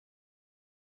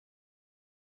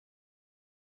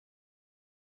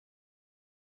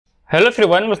Hello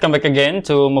everyone, welcome back again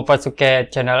to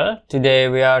Mufasuke channel. Today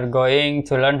we are going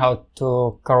to learn how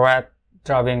to create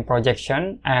drawing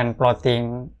projection and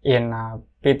plotting in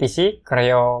PTC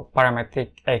Creo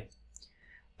Parametric 8.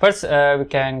 First, we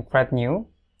can create new,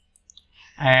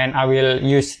 and I will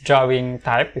use drawing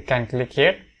type. You can click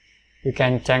here. You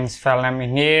can change file name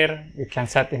in here. You can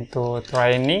set into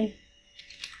training.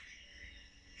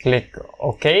 Click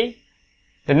OK.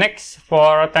 The next,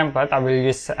 for template, I will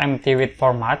use empty with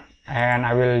format, and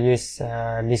I will use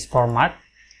this format.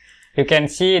 You can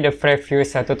see the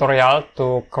previous tutorial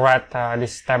to create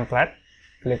this template.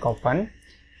 Click open.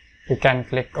 You can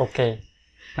click OK.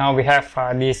 Now we have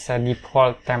this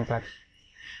default template.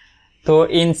 To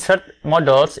insert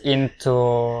models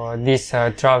into these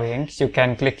drawings, you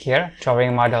can click here,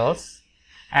 drawing models,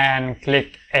 and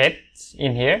click add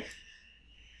in here.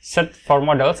 Set for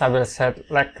models, I will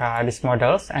select these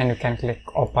models, and you can click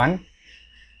open.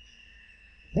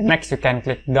 Next, you can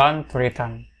click done to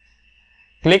return.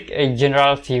 Click a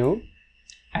general view,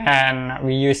 and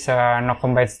we use no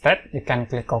combine state. You can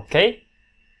click OK.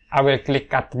 I will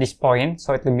click at this point,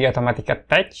 so it will be automatically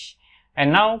attached.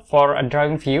 And now for a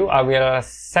drawing view, I will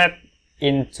set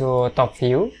into top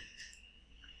view.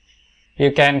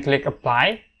 You can click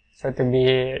apply, so it will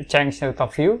be changed to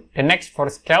top view. The next, for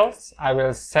scales, I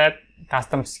will set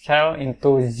custom scale into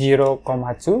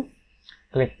 0,2.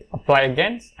 Click apply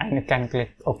again, and you can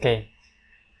click OK.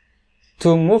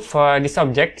 To move these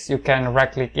objects, you can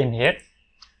right click in here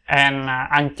and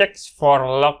uncheck for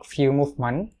lock view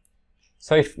movement.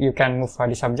 So if you can move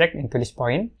this object into this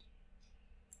point.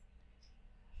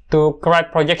 To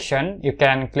create projection, you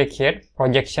can click here,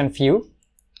 projection view.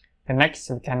 The next,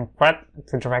 we can create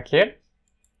to drag here,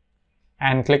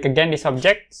 and click again this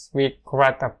object. We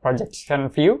create a projection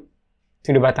view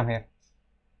to the bottom here.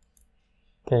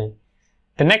 Okay.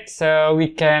 The next, we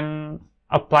can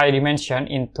apply dimension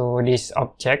into these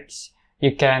objects.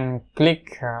 You can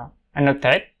click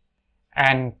annotate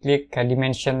and click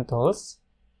dimension tools.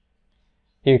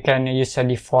 You can use a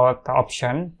default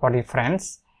option for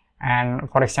reference. And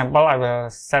for example, I will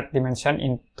set dimension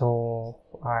into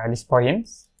these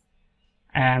points.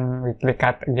 And we click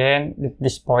at again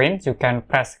this point. You can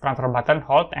press control button,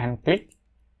 hold, and click.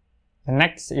 The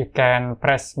next, you can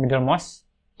press middle mouse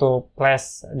to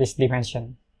place this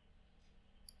dimension.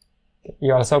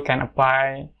 You also can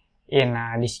apply in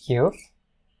this cube.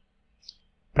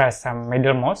 Press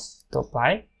middle mouse to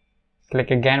apply.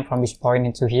 Click again from this point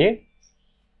into here.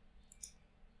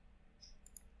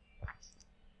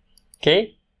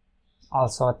 Okay.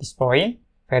 Also at this point,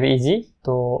 very easy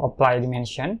to apply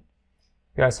dimension.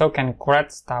 You also can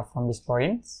create stuff from this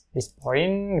point. This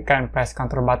point, you can press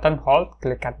control button, hold,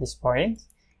 click at this point,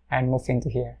 and move into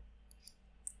here.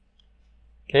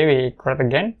 Okay, we create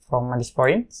again from this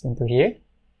point into here.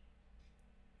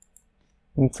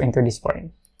 Move into this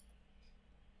point.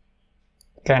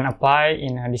 You can apply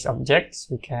in these objects.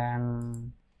 We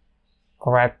can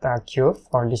create a cube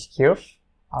for this cube,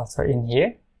 also in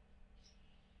here.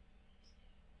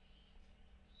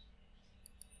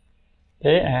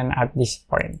 Okay, and at this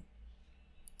point,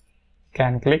 you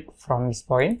can click from this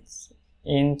point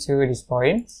into this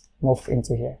point, move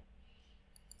into here.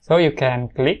 So you can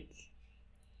click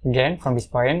again from this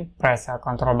point, press a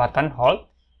control button, hold,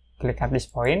 click at this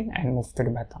point, and move to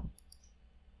the bottom.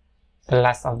 The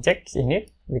last object in it,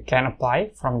 we can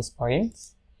apply from this point,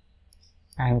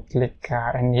 and click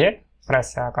in here,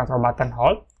 press a control button,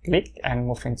 hold, click, and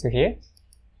move into here.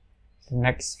 The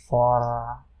next,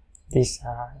 for this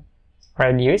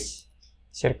radius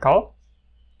circle,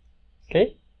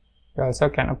 okay, you also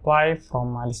can apply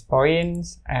from this point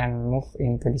and move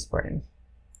into this point.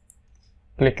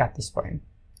 Click at this point.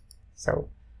 So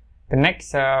the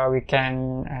next, we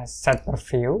can set per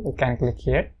view. We can click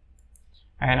here,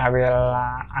 and I will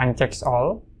uncheck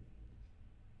all.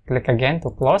 Click again to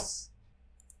close.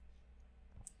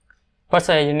 First,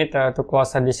 you need to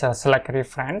close this select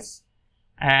reference,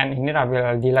 and in here I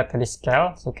will delete the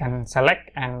scale. So you can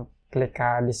select and click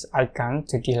this icon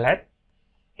to delete.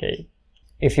 Okay.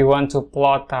 If you want to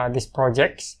plot these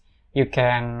projects, you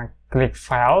can click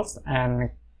files and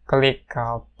click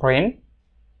print.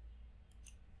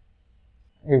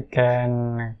 You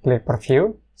can click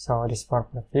preview. So this for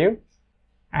preview.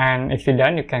 And if you're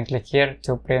done, you can click here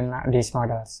to print these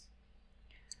models.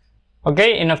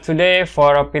 Okay, enough today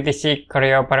for PTC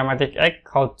Creo Parametric 8,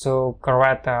 how to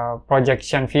create a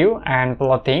projection view and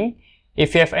plotting.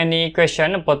 If you have any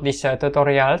question about these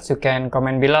tutorials, you can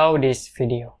comment below this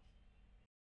video.